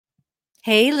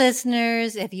Hey,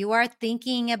 listeners, if you are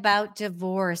thinking about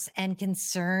divorce and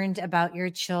concerned about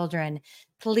your children,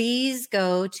 please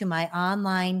go to my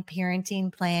online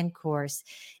parenting plan course.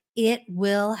 It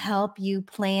will help you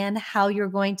plan how you're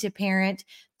going to parent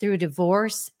through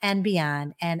divorce and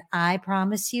beyond. And I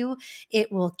promise you,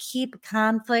 it will keep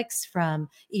conflicts from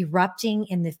erupting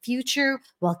in the future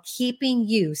while keeping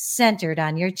you centered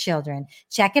on your children.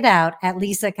 Check it out at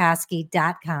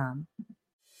lisakoski.com.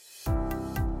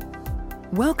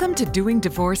 Welcome to Doing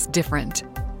Divorce Different.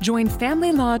 Join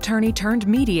family law attorney turned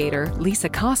mediator Lisa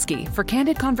Koski for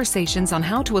candid conversations on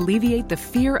how to alleviate the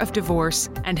fear of divorce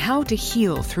and how to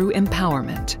heal through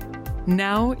empowerment.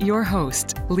 Now, your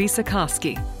host, Lisa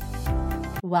Koski.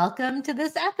 Welcome to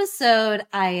this episode.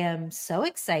 I am so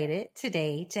excited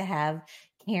today to have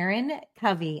Karen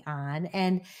Covey on,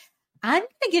 and I'm going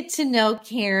to get to know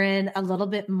Karen a little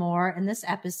bit more in this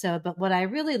episode. But what I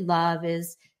really love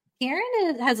is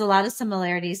Karen has a lot of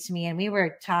similarities to me, and we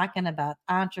were talking about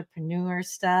entrepreneur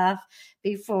stuff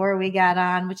before we got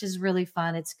on, which is really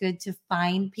fun. It's good to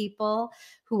find people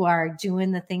who are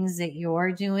doing the things that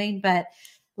you're doing. But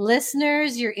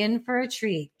listeners, you're in for a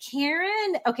treat.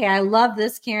 Karen, okay, I love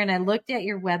this, Karen. I looked at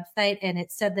your website and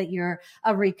it said that you're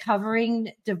a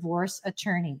recovering divorce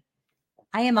attorney.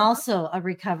 I am also a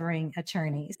recovering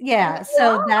attorney. Yeah.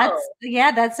 So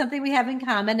that's something we have in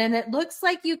common. And it looks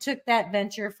like you took that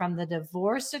venture from the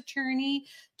divorce attorney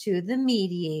to the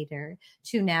mediator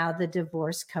to now the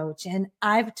divorce coach. And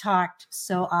I've talked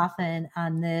so often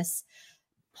on this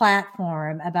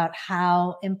platform about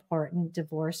how important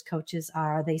divorce coaches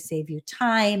are. They save you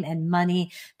time and money.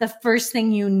 The first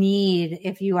thing you need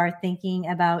if you are thinking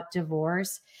about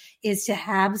divorce is to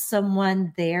have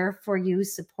someone there for you,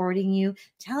 supporting you,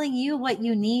 telling you what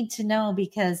you need to know,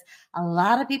 because a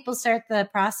lot of people start the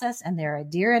process and they're a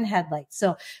deer in headlights.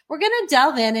 So we're going to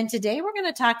delve in, and today we're going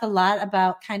to talk a lot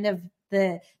about kind of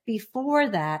the before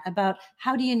that, about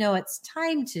how do you know it's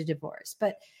time to divorce.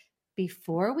 But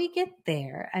before we get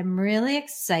there, I'm really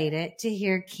excited to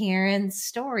hear Karen's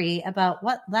story about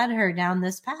what led her down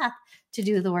this path to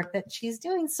do the work that she's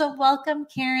doing. So welcome,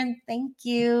 Karen. Thank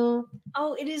you.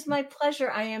 Oh, it is my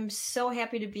pleasure. I am so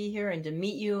happy to be here and to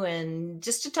meet you and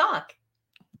just to talk.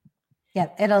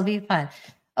 Yep, it'll be fun.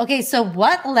 Okay, so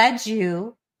what led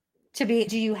you to be,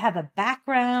 do you have a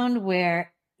background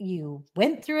where you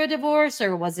went through a divorce,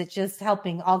 or was it just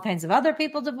helping all kinds of other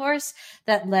people divorce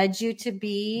that led you to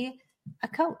be a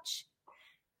coach?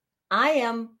 I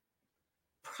am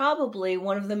probably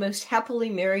one of the most happily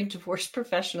married divorce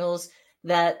professionals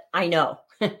that I know.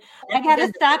 I got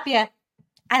to stop you.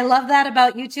 I love that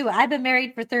about you too. I've been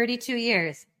married for 32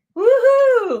 years.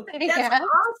 Woohoo! That's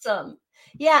awesome.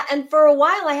 Yeah. And for a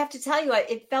while, I have to tell you,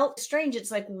 it felt strange.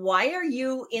 It's like, why are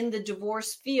you in the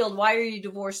divorce field? Why are you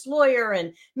divorce lawyer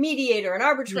and mediator and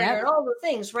arbitrator and all the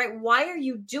things, right? Why are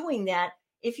you doing that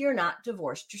if you're not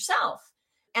divorced yourself?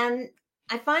 And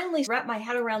I finally wrapped my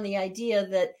head around the idea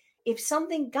that if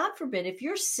something, God forbid, if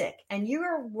you're sick and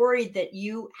you're worried that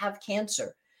you have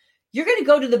cancer, you're going to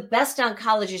go to the best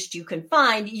oncologist you can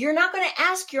find. You're not going to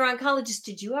ask your oncologist,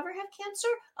 did you ever have cancer?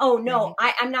 Oh, no,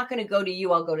 I'm not going to go to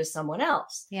you. I'll go to someone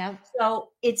else. Yeah.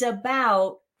 So it's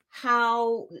about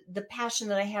how the passion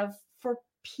that I have for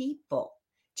people,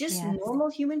 just normal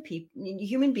human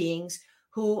beings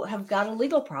who have got a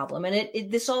legal problem. And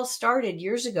this all started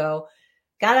years ago.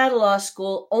 Got out of law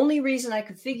school. Only reason I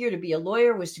could figure to be a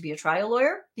lawyer was to be a trial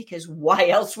lawyer, because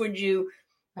why would you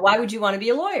want to be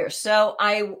a lawyer? So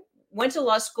I went to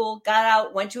law school, got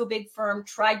out, went to a big firm,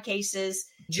 tried cases,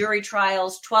 jury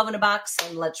trials, 12 in a box,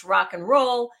 and let's rock and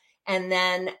roll. And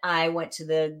then I went to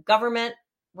the government,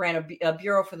 ran a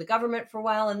bureau for the government for a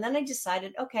while. And then I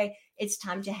decided, okay, it's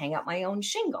time to hang out my own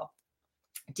shingle.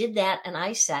 Did that. And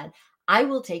I said, I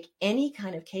will take any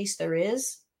kind of case there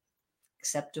is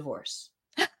except divorce.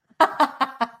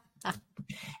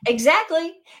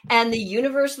 Exactly. And the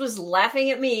universe was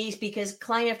laughing at me because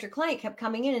client after client kept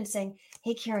coming in and saying,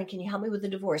 hey, Karen, can you help me with the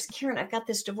divorce? Karen, I've got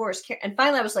this divorce. And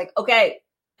finally I was like, okay,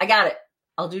 I got it.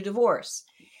 I'll do divorce.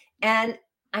 And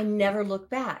I never looked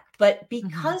back. But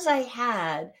because I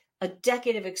had a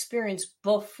decade of experience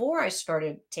before I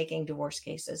started taking divorce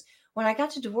cases, when I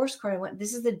got to divorce court, I went,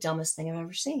 this is the dumbest thing I've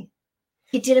ever seen.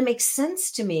 It didn't make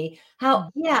sense to me how,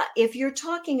 if you're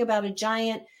talking about a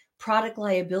giant product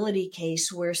liability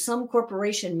case where some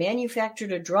corporation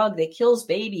manufactured a drug that kills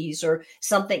babies or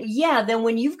something, then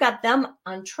when you've got them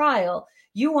on trial,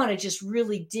 you want to just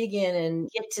really dig in and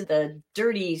get to the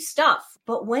dirty stuff.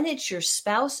 But when it's your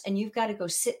spouse and you've got to go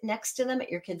sit next to them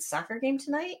at your kid's soccer game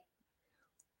tonight,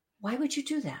 why would you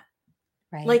do that?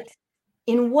 Right. Like,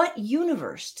 in what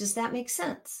universe does that make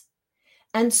sense?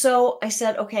 And so I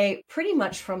said, okay, pretty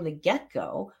much from the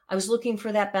get-go, I was looking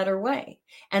for that better way.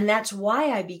 And that's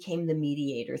why I became the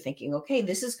mediator, thinking, okay,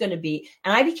 this is going to be,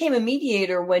 and I became a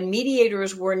mediator when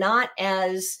mediators were not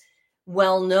as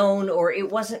well known, or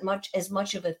it wasn't as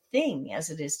much of a thing as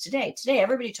it is today. Today,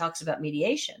 everybody talks about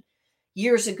mediation.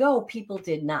 Years ago, people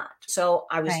did not. So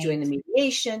I was doing the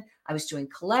mediation. I was doing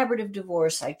collaborative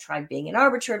divorce. I tried being an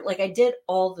arbitrator. Like I did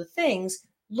all the things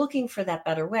looking for that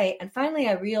better way. And finally,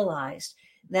 I realized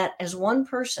that as one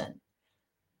person,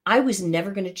 I was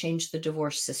never going to change the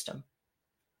divorce system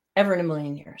ever in a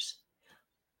million years.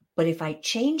 But if I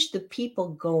changed the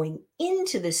people going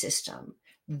into the system,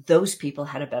 those people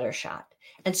had a better shot.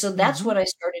 And so that's what I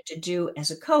started to do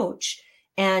as a coach,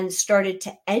 and started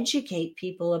to educate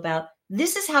people about,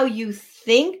 this is how you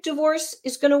think divorce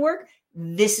is going to work.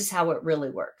 This is how it really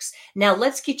works. Now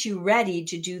let's get you ready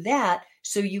to do that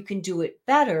so you can do it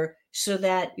better, so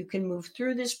that you can move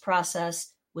through this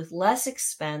process with less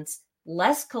expense,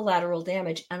 less collateral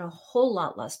damage, and a whole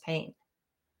lot less pain.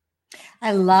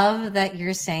 I love that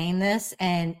you're saying this,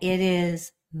 and it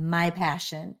is my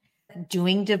passion.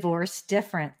 Doing divorce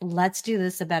different. Let's do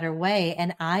this a better way.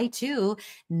 And I too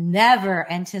never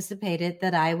anticipated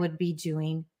that I would be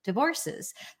doing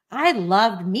divorces. I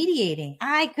loved mediating.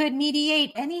 I could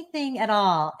mediate anything at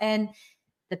all. And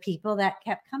the people that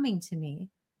kept coming to me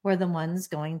were the ones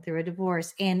going through a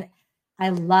divorce. And I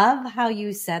love how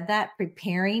you said that,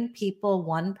 preparing people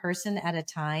one person at a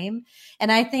time.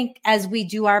 And I think as we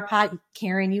do our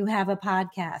Karen, you have a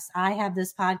podcast. I have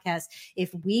this podcast. If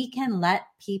we can let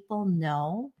people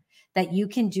know that you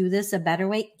can do this a better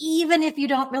way, even if you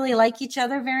don't really like each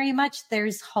other very much,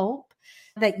 there's hope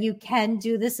that you can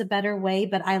do this a better way.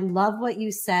 But I love what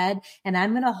you said. And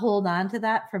I'm going to hold on to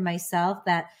that for myself,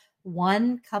 that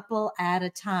one couple at a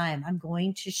time, I'm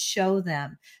going to show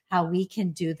them how we can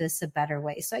do this a better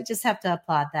way. So I just have to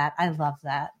applaud that. I love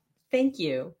that. Thank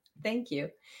you. Thank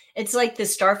you. It's like the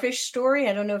starfish story.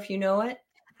 I don't know if you know it.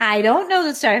 I don't know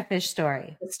the starfish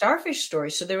story. The starfish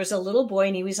story. So there was a little boy,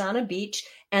 and he was on a beach,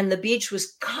 and the beach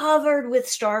was covered with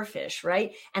starfish,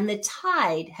 right? And the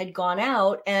tide had gone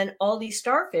out, and all these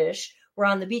starfish were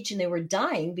on the beach, and they were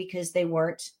dying because they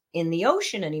weren't in the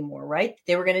ocean anymore, right?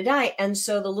 They were going to die. And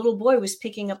so the little boy was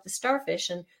picking up the starfish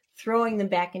and throwing them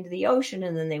back into the ocean,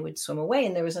 and then they would swim away.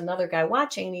 And there was another guy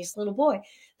watching, and he's, little boy,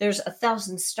 there's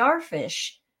 1,000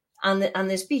 starfish on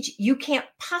this beach. You can't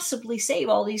possibly save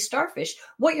all these starfish.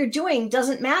 What you're doing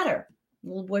doesn't matter. The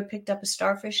little boy picked up a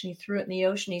starfish and he threw it in the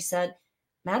ocean. He said,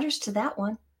 matters to that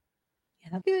one.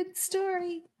 Yeah, good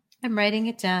story. I'm writing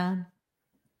it down.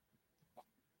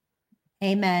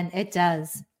 Amen. It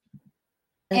does.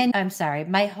 And I'm sorry,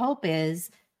 my hope is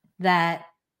that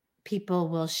people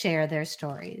will share their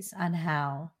stories on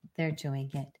how they're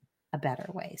doing it a better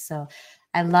way. So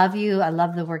I love you. I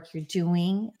love the work you're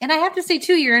doing. And I have to say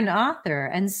too, you're an author.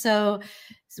 And so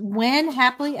when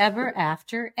Happily Ever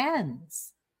After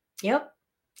ends. Yep,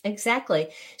 exactly.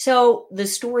 So the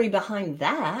story behind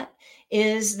that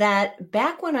is that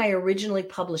back when I originally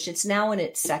published, it's now in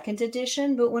its second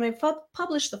edition, but when I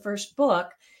published the first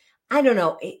book, I don't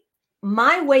know,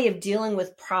 my way of dealing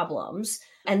with problems,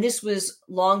 and this was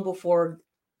long before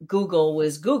Google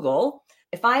was Google.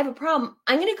 If I have a problem,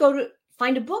 I'm going to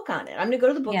find a book on it. I'm going to go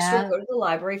to the bookstore, go to the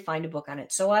library, find a book on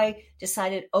it. So I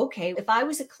decided, okay, if I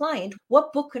was a client,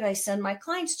 what book could I send my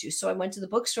clients to? So I went to the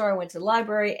bookstore, I went to the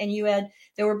library, and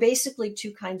there were basically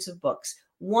two kinds of books.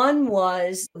 One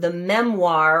was the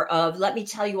memoir of, let me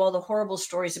tell you all the horrible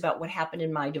stories about what happened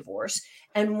in my divorce.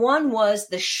 And one was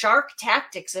the shark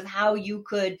tactics of how you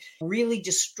could really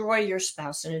destroy your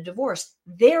spouse in a divorce.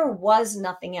 There was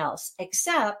nothing else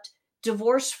except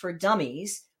Divorce for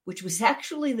Dummies, which was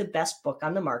actually the best book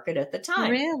on the market at the time.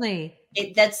 Really?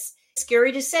 That's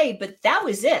scary to say, but that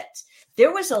was it.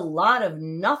 There was a lot of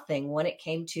nothing when it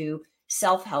came to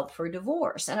self-help for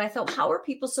divorce. And I thought, how are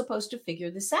people supposed to figure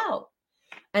this out?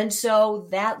 And so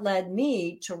that led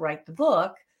me to write the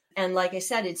book. And like I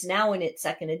said, it's now in its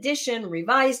second edition,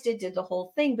 revised it, did the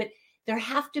whole thing. But there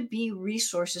have to be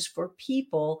resources for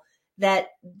people that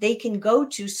they can go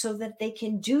to so that they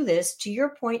can do this, to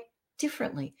your point,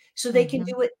 differently. So they can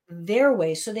do it their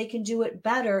way, so they can do it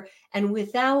better and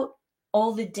without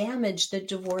all the damage that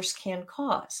divorce can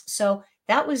cause. So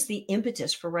that was the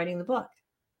impetus for writing the book.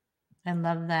 I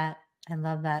love that. I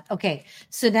love that. Okay.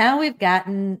 So now we've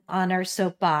gotten on our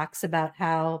soapbox about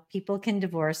how people can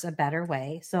divorce a better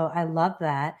way. So I love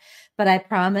that. But I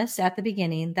promised at the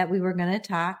beginning that we were going to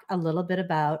talk a little bit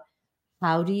about,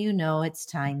 how do you know it's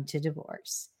time to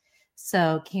divorce?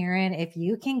 So Karen, if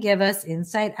you can give us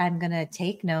insight, I'm going to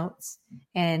take notes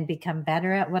and become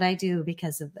better at what I do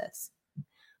because of this.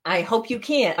 I hope you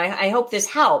can't. I hope this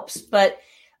helps. But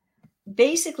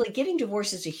basically, getting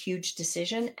divorced is a huge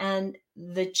decision. And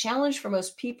the challenge for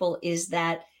most people is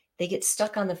that they get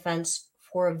stuck on the fence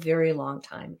for a very long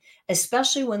time,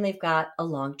 especially when they've got a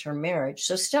long-term marriage.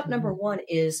 So step number one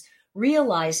is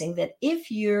realizing that if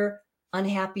you're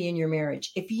unhappy in your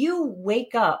marriage, if you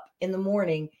wake up in the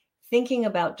morning thinking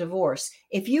about divorce,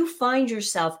 if you find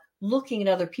yourself looking at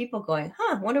other people going,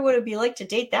 wonder what it'd be like to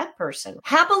date that person.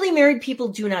 Happily married people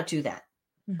do not do that,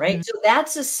 right? So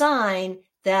that's a sign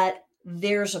that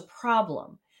there's a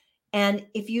problem. And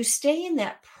if you stay in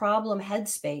that problem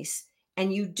headspace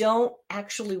and you don't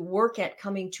actually work at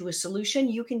coming to a solution,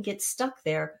 you can get stuck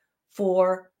there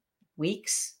for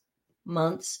weeks,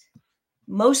 months.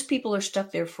 Most people are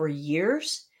stuck there for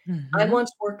years. I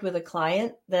once worked with a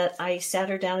client that I sat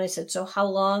her down and I said, so how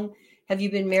long have you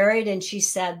been married? And she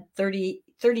said 30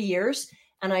 years.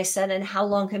 And I said, and how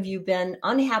long have you been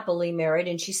unhappily married?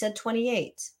 And she said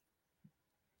 28.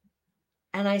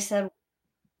 And I said,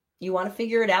 you want to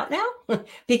figure it out now?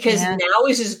 Because now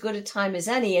is as good a time as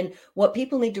any. And what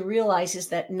people need to realize is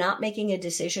that not making a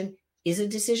decision is a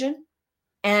decision.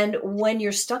 And when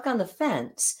you're stuck on the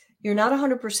fence, you're not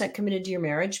 100% committed to your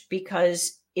marriage,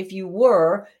 because if you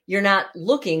were, you're not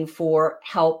looking for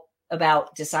help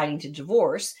about deciding to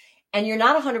divorce. And you're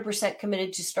not 100%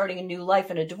 committed to starting a new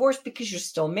life in a divorce because you're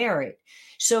still married.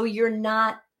 So you're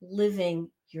not living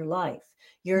your life.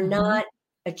 You're not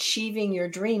achieving your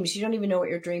dreams. You don't even know what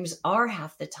your dreams are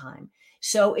half the time.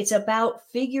 So it's about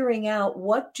figuring out,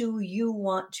 what do you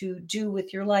want to do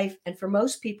with your life? And for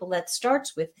most people, that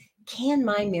starts with, can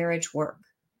my marriage work?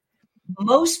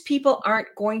 Most people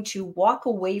aren't going to walk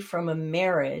away from a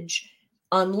marriage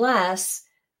unless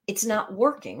it's not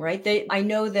working, right? I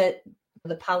know that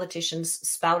the politicians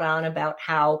spout on about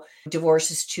how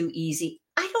divorce is too easy.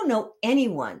 I don't know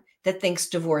anyone that thinks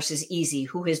divorce is easy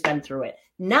who has been through it.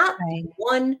 Not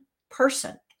one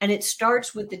person. And it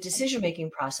starts with the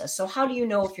decision-making process. So how do you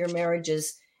know if your marriage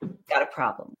has got a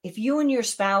problem? If you and your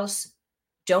spouse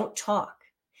don't talk,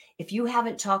 if you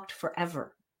haven't talked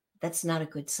forever, that's not a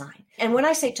good sign. And when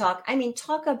I say talk, I mean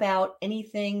talk about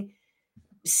anything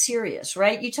serious,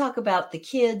 right? You talk about the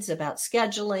kids, about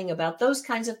scheduling, about those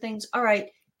kinds of things. All right,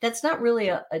 that's not really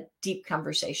a deep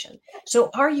conversation. So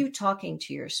are you talking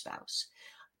to your spouse?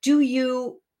 Do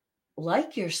you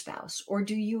like your spouse, or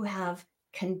do you have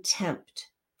contempt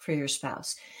for your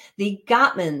spouse? The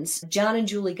Gottmans, John and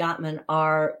Julie Gottman,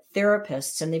 are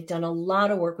therapists, and they've done a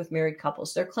lot of work with married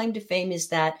couples. Their claim to fame is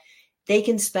that they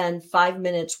can spend 5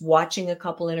 minutes watching a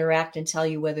couple interact and tell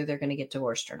you whether they're going to get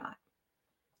divorced or not.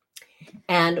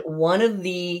 And one of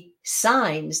the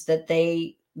signs that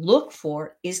they look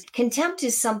for is contempt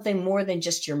is something more than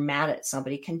just you're mad at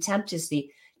somebody. Contempt is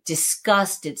the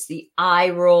disgust. It's the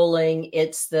eye rolling.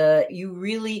 It's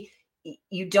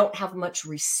you don't have much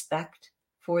respect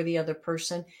for the other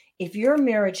person. If your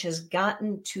marriage has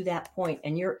gotten to that point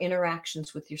and your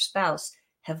interactions with your spouse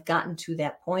have gotten to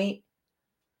that point,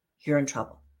 you're in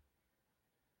trouble.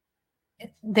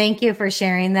 Thank you for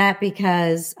sharing that,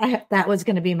 because that was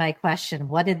going to be my question.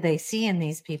 What did they see in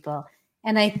these people?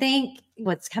 And I think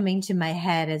what's coming to my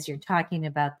head as you're talking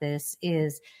about this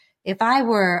is, if I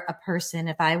were a person,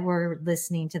 if I were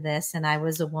listening to this and I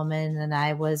was a woman and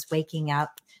I was waking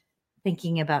up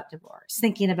thinking about divorce,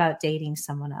 thinking about dating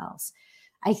someone else,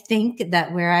 I think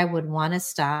that where I would want to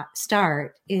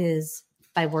start is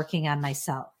by working on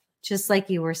myself, just like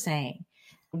you were saying.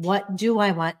 What do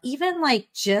I want? Even like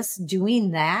just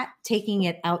doing that, taking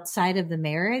it outside of the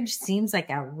marriage, seems like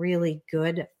a really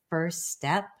good first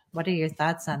step. What are your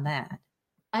thoughts on that?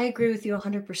 I agree with you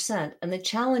 100%. And the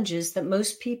challenge is that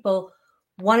most people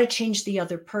want to change the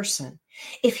other person.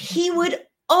 If he would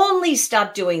only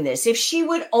stop doing this, if she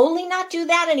would only not do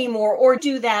that anymore, or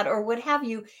do that, or what have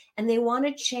you, and they want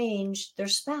to change their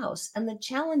spouse. And the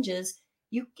challenge is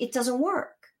it doesn't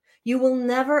work. You will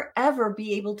never, ever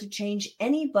be able to change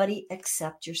anybody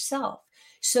except yourself.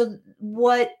 So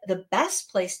what the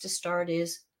best place to start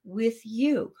is with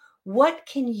you. What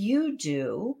can you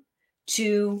do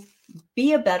to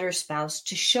be a better spouse,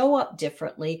 to show up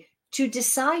differently, to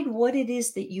decide what it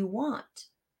is that you want,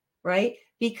 right?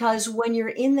 Because when you're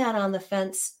in that on the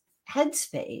fence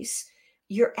headspace,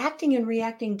 you're acting and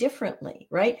reacting differently,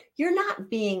 right? You're not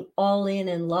being all in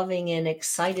and loving and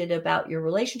excited about your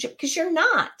relationship, because you're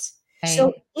not. Right.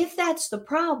 So if that's the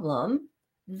problem,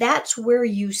 that's where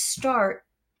you start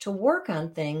to work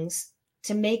on things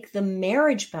to make the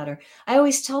marriage better. I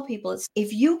always tell people,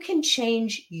 if you can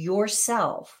change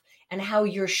yourself and how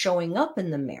you're showing up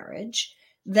in the marriage,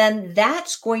 then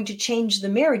that's going to change the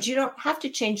marriage. You don't have to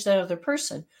change that other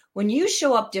person. When you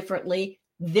show up differently,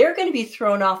 they're going to be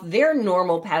thrown off their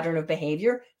normal pattern of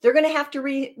behavior. They're going to have to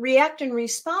react and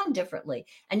respond differently.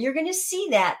 And you're going to see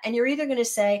that. And you're either going to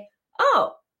say,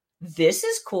 oh, this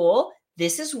is cool.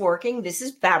 This is working. This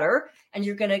is better. And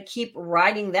you're going to keep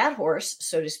riding that horse,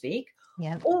 so to speak.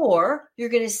 Yep. Or you're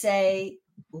going to say,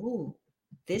 ooh,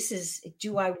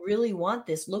 do I really want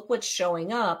this? Look what's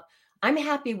showing up. I'm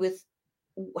happy with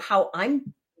how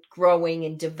I'm growing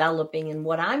and developing and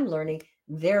what I'm learning.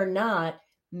 They're not.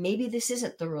 Maybe this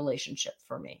isn't the relationship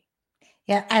for me.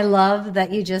 Yeah, I love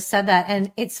that you just said that.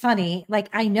 And it's funny, like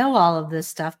I know all of this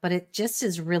stuff, but it just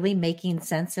is really making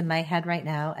sense in my head right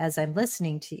now as I'm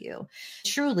listening to you.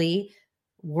 Truly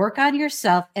work on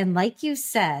yourself. And like you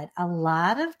said, a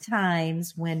lot of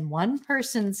times when one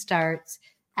person starts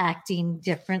acting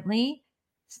differently,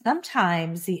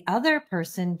 sometimes the other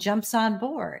person jumps on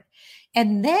board.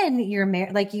 And then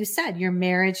like you said, your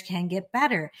marriage can get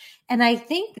better. And I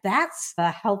think that's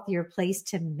a healthier place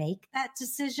to make that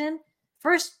decision.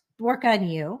 First, work on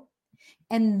you.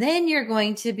 And then you're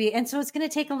going to be, and so it's going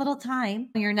to take a little time.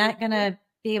 You're not going to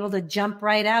be able to jump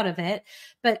right out of it,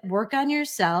 but work on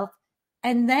yourself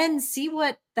and then see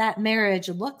what that marriage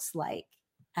looks like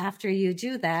after you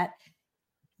do that.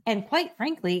 And quite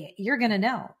frankly, you're going to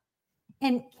know.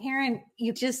 And Karen,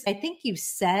 I think you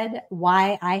said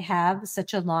why I have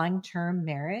such a long-term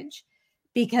marriage,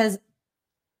 because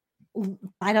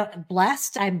I'm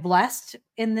blessed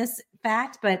in this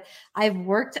fact, but I've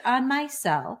worked on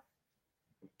myself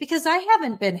because I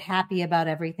haven't been happy about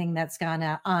everything that's gone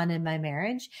on in my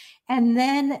marriage. And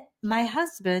then my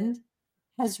husband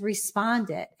has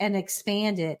responded and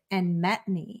expanded and met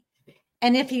me.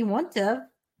 And if he wouldn't have,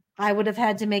 I would have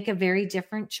had to make a very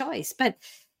different choice. But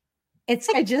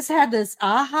I just had this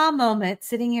aha moment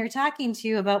sitting here talking to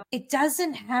you about it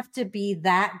doesn't have to be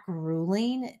that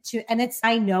grueling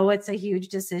I know it's a huge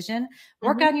decision.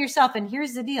 Work on yourself. And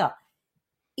here's the deal.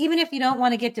 Even if you don't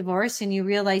want to get divorced and you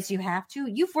realize you have to,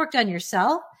 you've worked on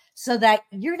yourself so that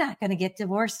you're not going to get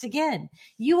divorced again.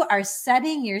 You are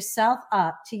setting yourself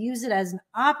up to use it as an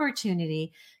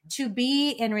opportunity to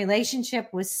be in relationship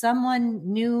with someone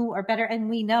new or better. And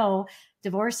we know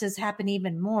divorces happen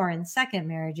even more in second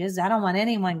marriages. I don't want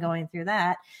anyone going through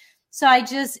that. So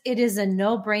it is a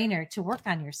no-brainer to work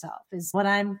on yourself is what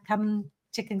I'm coming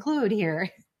to conclude here.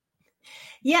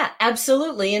 Yeah,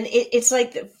 absolutely. And it's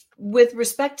like with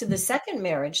respect to the second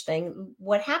marriage thing,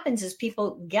 what happens is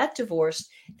people get divorced.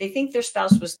 They think their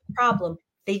spouse was the problem.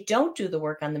 They don't do the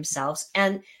work on themselves.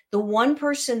 And the one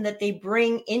person that they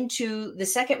bring into the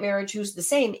second marriage who's the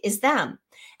same is them.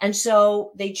 And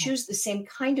so they choose the same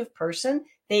kind of person.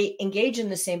 They engage in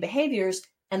the same behaviors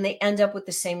and they end up with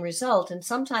the same result. And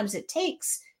sometimes it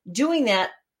takes doing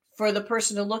that for the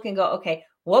person to look and go, okay,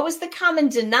 what was the common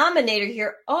denominator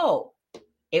here? Oh,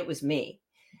 it was me.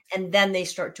 And then they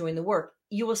start doing the work.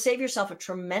 You will save yourself a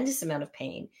tremendous amount of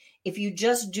pain if you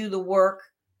just do the work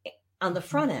on the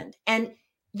front end. And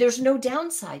there's no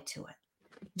downside to it.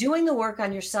 Doing the work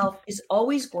on yourself is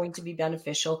always going to be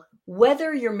beneficial.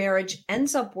 Whether your marriage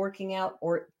ends up working out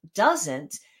or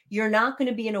doesn't, you're not going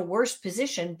to be in a worse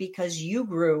position because you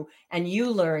grew and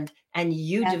you learned and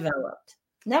you developed.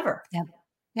 Never.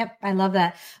 Yep. I love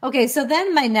that. Okay. So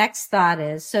then my next thought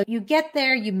is, so you get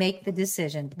there, you make the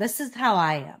decision. This is how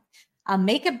I am. I'll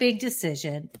make a big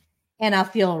decision and I'll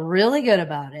feel really good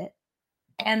about it.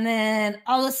 And then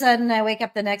all of a sudden I wake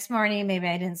up the next morning, maybe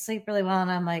I didn't sleep really well.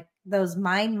 And I'm like, those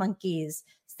mind monkeys,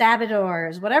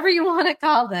 saboteurs, whatever you want to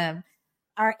call them,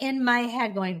 are in my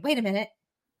head going, wait a minute,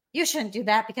 you shouldn't do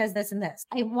that because this and this.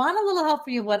 I want a little help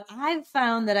for you. What I've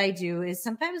found that I do is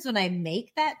sometimes when I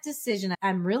make that decision,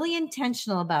 I'm really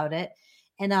intentional about it.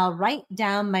 And I'll write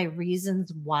down my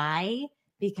reasons why,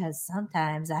 because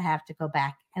sometimes I have to go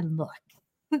back and look.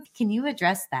 Can you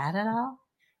address that at all?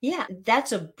 Yeah,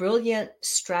 that's a brilliant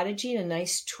strategy and a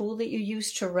nice tool that you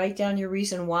use to write down your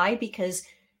reason why, because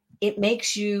it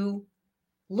makes you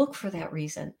look for that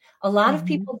reason. A lot of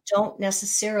people don't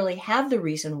necessarily have the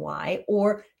reason why,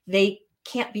 or they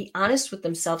can't be honest with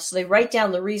themselves. So they write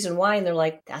down the reason why and they're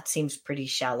like, that seems pretty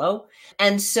shallow.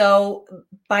 And so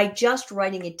by just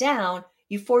writing it down,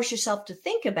 you force yourself to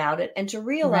think about it and to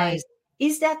realize,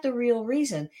 is that the real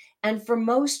reason? And for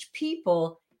most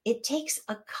people, it takes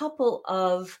a couple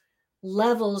of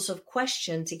levels of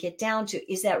question to get down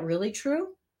to, is that really true?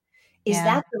 Is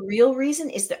that the real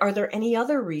reason? Are there any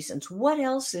other reasons? What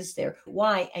else is there?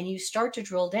 Why? And you start to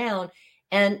drill down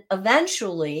and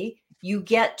eventually you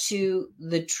get to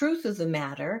the truth of the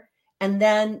matter. And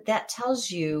then that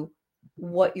tells you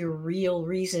what your real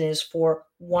reason is for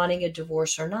wanting a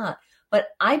divorce or not. But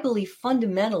I believe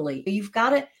fundamentally,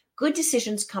 good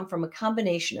decisions come from a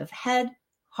combination of head,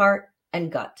 heart,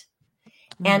 and gut.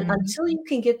 And until you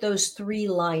can get those three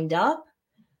lined up,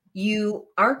 you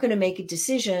aren't going to make a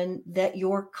decision that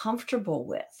you're comfortable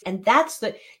with. And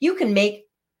you can make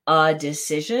a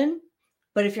decision,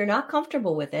 but if you're not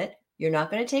comfortable with it, you're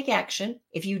not going to take action.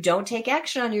 If you don't take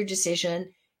action on your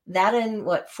decision, that in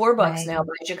 $4 now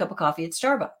buys you a cup of coffee at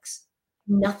Starbucks.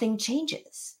 Nothing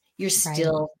changes. You're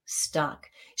still stuck.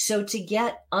 So to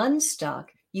get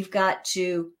unstuck, you've got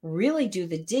to really do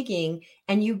the digging,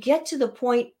 and you get to the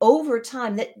point over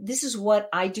time that this is what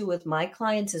I do with my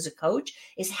clients as a coach,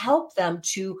 is help them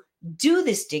to do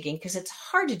this digging, because it's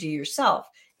hard to do yourself.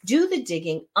 Do the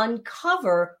digging,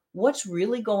 uncover what's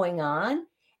really going on,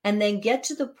 and then get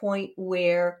to the point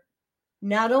where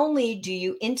not only do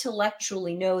you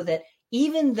intellectually know that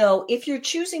even though if you're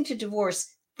choosing to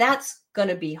divorce, that's going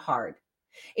to be hard.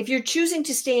 If you're choosing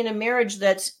to stay in a marriage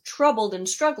that's troubled and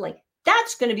struggling,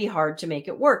 that's going to be hard to make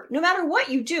it work. No matter what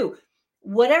you do,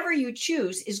 whatever you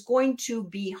choose is going to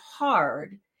be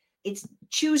hard. It's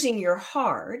choosing your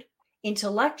heart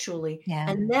intellectually,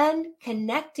 and then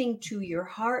connecting to your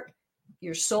heart,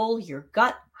 your soul, your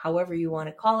gut, however you want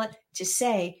to call it, to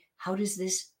say, how does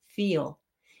this feel?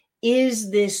 Is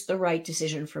this the right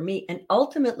decision for me? And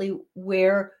ultimately,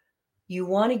 where you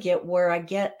want to get, where I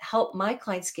help my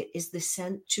clients get, is the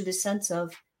sense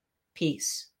of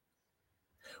peace,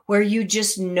 where you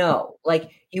just know,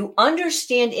 like you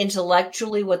understand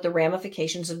intellectually what the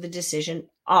ramifications of the decision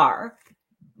are,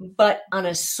 but on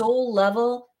a soul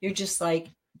level, you're just like,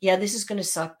 yeah, this is going to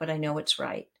suck, but I know it's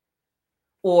right.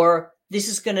 Or this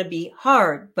is going to be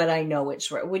hard, but I know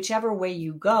it's right. Whichever way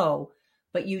you go,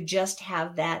 but you just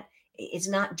have that. It's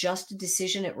not just a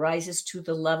decision. It rises to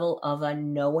the level of a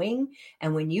knowing.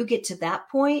 And when you get to that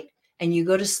point and you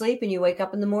go to sleep and you wake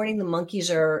up in the morning, the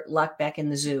monkeys are locked back in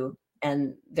the zoo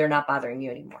and they're not bothering you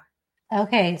anymore.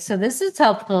 Okay, so this is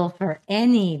helpful for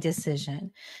any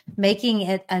decision, making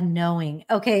it a knowing.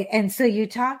 Okay, and so you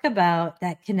talk about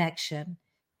that connection,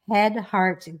 head,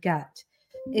 heart, gut,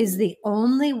 is the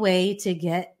only way to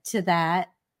get to that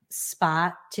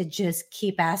spot, to just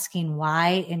keep asking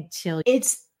why until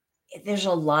there's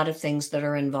a lot of things that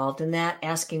are involved in that.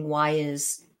 Asking why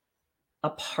is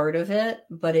a part of it,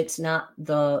 but it's not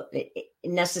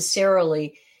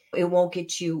necessarily, it won't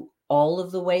get you all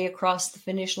of the way across the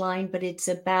finish line, but it's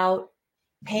about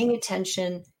paying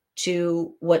attention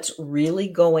to what's really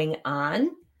going on,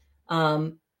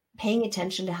 paying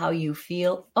attention to how you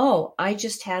feel. Oh, I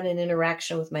just had an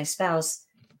interaction with my spouse.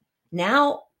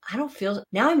 Now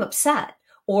I'm upset,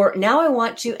 or now I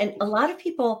want to. And a lot of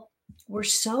people, we're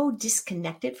so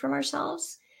disconnected from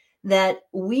ourselves that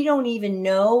we don't even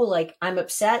know, like, I'm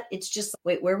upset. It's just,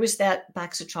 wait, where was that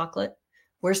box of chocolate?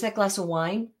 Where's that glass of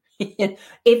wine?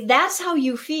 If that's how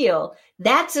you feel,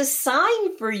 that's a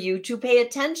sign for you to pay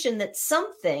attention that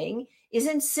something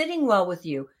isn't sitting well with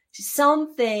you.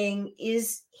 Something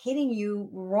is hitting you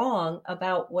wrong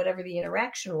about whatever the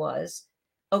interaction was.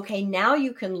 Okay, now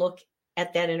you can look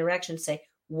at that interaction and say,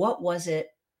 what was it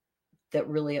that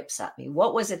really upset me?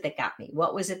 What was it that got me?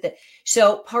 What was it that...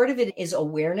 So part of it is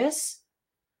awareness,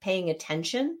 paying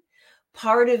attention.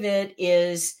 Part of it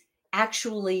is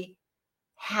actually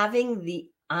having the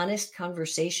honest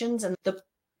conversations. And the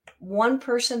one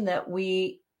person that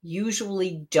we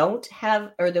usually don't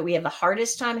have, or that we have the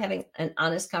hardest time having an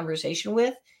honest conversation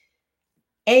with,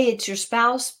 it's your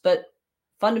spouse, but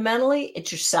fundamentally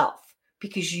it's yourself,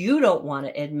 because you don't want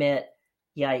to admit,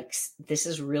 yikes, this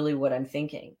is really what I'm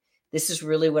thinking. This is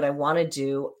really what I want to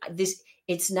do.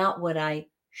 It's not what I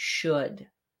should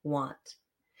want.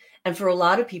 And for a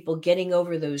lot of people, getting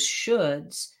over those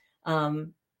shoulds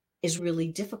is really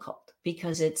difficult,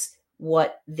 because it's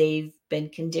what they've been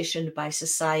conditioned by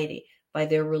society, by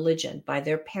their religion, by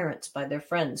their parents, by their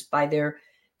friends, by their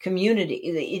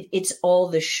community. It's all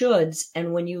the shoulds.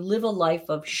 And when you live a life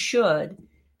of should,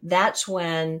 that's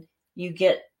when you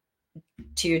get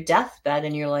to your deathbed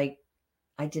and you're like,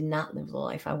 I did not live the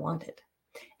life I wanted.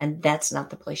 And that's not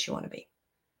the place you want to be.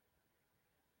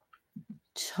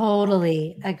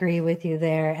 Totally agree with you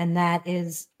there. And that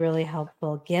is really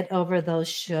helpful. Get over those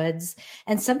shoulds.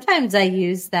 And sometimes I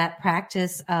use that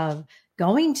practice of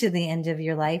going to the end of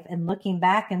your life and looking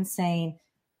back and saying,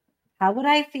 how would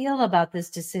I feel about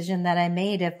this decision that I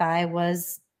made if I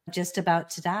was just about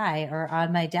to die or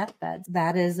on my deathbed?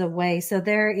 That is a way. So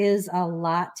there is a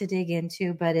lot to dig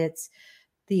into, but it's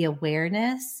the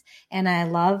awareness. And I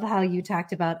love how you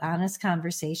talked about honest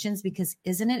conversations, because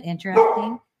isn't it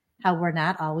interesting how we're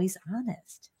not always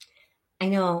honest? I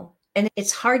know. And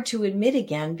it's hard to admit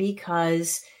again,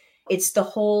 because it's the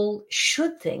whole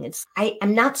should thing. It's,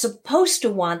 I'm not supposed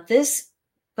to want this,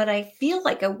 but I feel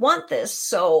like I want this.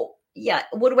 So yeah,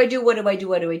 what do I do? What do I do?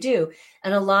 What do I do?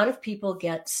 And a lot of people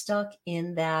get stuck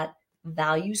in that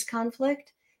values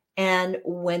conflict. And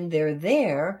when they're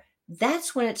there,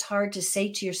 that's when it's hard to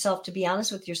say to yourself, to be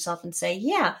honest with yourself and say,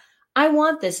 yeah, I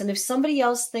want this. And if somebody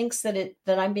else thinks that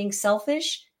I'm being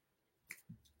selfish,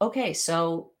 okay,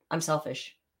 so I'm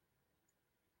selfish.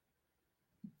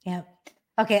 Yep.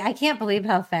 Okay, I can't believe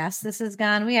how fast this has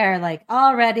gone. We are like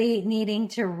already needing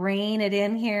to rein it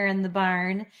in here in the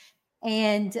barn.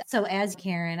 And so as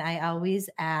Karen, I always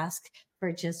ask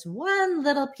for just one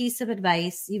little piece of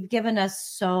advice. You've given us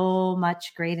so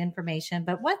much great information,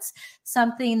 but what's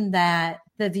something that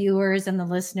the viewers and the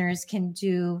listeners can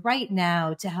do right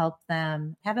now to help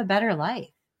them have a better life?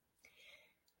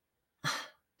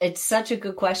 It's such a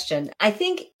good question. I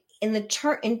think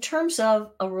in terms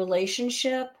of a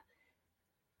relationship,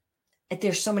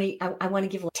 there's so many, I want to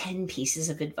give 10 pieces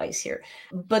of advice here.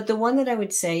 But the one that I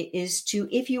would say is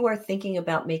if you are thinking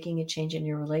about making a change in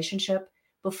your relationship,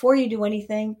 before you do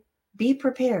anything, be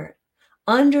prepared.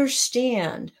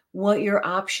 Understand what your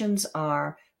options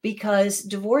are, because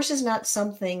divorce is not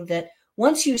something that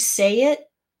once you say it,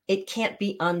 it can't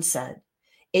be unsaid.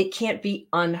 It can't be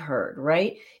unheard,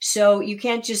 right? So you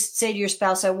can't just say to your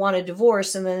spouse, I want a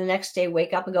divorce, and then the next day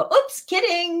wake up and go, oops,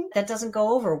 kidding. That doesn't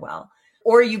go over well.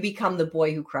 Or you become the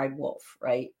boy who cried wolf,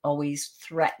 right? Always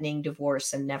threatening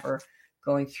divorce and never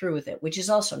going through with it, which is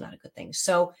also not a good thing.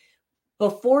 So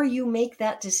before you make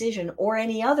that decision or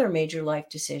any other major life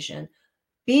decision,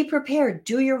 be prepared,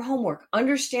 do your homework,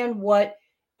 understand what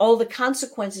all the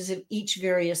consequences of each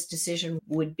various decision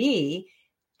would be.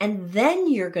 And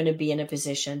then you're going to be in a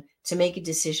position to make a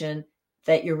decision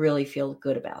that you really feel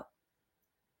good about.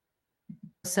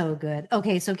 So good.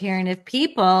 Okay. So Karen, if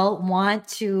people want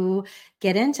to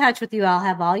get in touch with you, I'll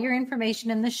have all your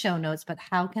information in the show notes, but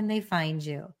how can they find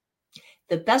you?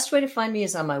 The best way to find me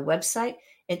is on my website.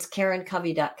 It's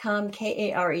KarenCovey.com,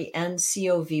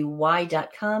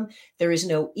 KarenCovy.com. There is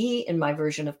no E in my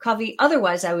version of Covey.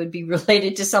 Otherwise, I would be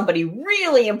related to somebody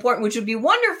really important, which would be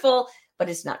wonderful, but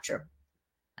it's not true.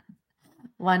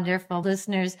 Wonderful.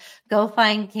 Listeners, go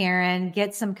find Karen,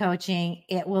 get some coaching.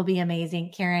 It will be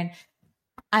amazing. Karen,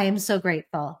 I am so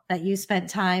grateful that you spent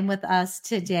time with us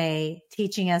today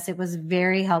teaching us. It was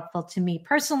very helpful to me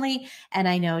personally, and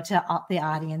I know to all the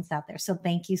audience out there. So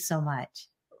thank you so much.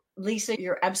 Lisa,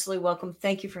 you're absolutely welcome.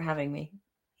 Thank you for having me.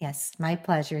 Yes, my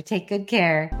pleasure. Take good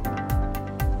care.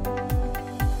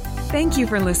 Thank you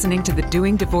for listening to the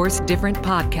Doing Divorce Different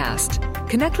podcast.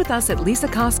 Connect with us at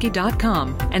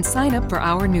lisakoski.com and sign up for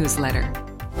our newsletter.